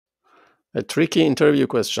A tricky interview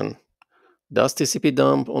question. Does TCP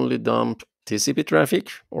dump only dump TCP traffic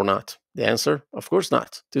or not? The answer, of course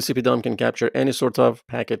not. TCP dump can capture any sort of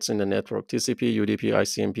packets in the network, TCP, UDP,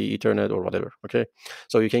 ICMP, Ethernet, or whatever. Okay,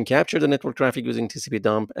 so you can capture the network traffic using TCP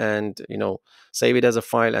dump, and save it as a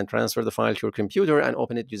file and transfer the file to your computer and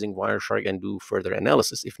open it using Wireshark and do further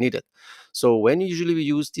analysis if needed. So when usually we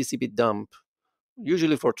use TCP dump,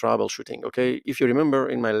 usually for troubleshooting. Okay, if you remember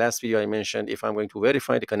in my last video I mentioned, if I'm going to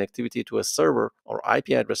verify the connectivity to a server or IP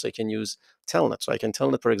address, I can use telnet. So I can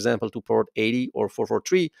telnet, for example, to port 80 or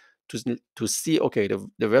 443 to see, okay,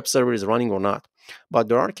 the web server is running or not. But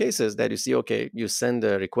there are cases that you see, okay, you send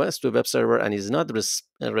a request to a web server and is not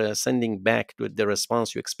sending back the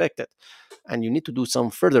response you expected, and you need to do some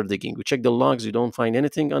further digging. You check the logs, you don't find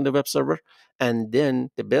anything on the web server, and then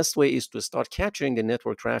the best way is to start capturing the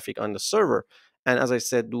network traffic on the server, and as I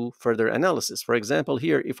said, do further analysis. For example,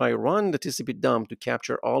 here, if I run the TCP dump to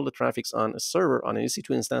capture all the traffics on a server, on an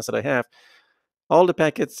EC2 instance that I have, all the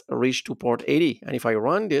packets reach to port 80. And if I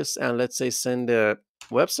run this and let's say send a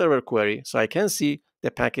web server query, so I can see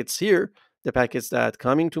the packets here, the packets that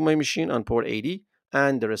coming to my machine on port 80,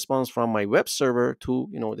 and the response from my web server to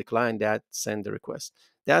the client that sent the request.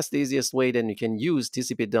 That's the easiest way. Then you can use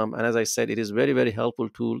TCP dump, and as I said, it is very, very helpful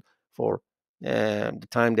tool for the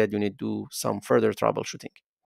time that you need to do some further troubleshooting.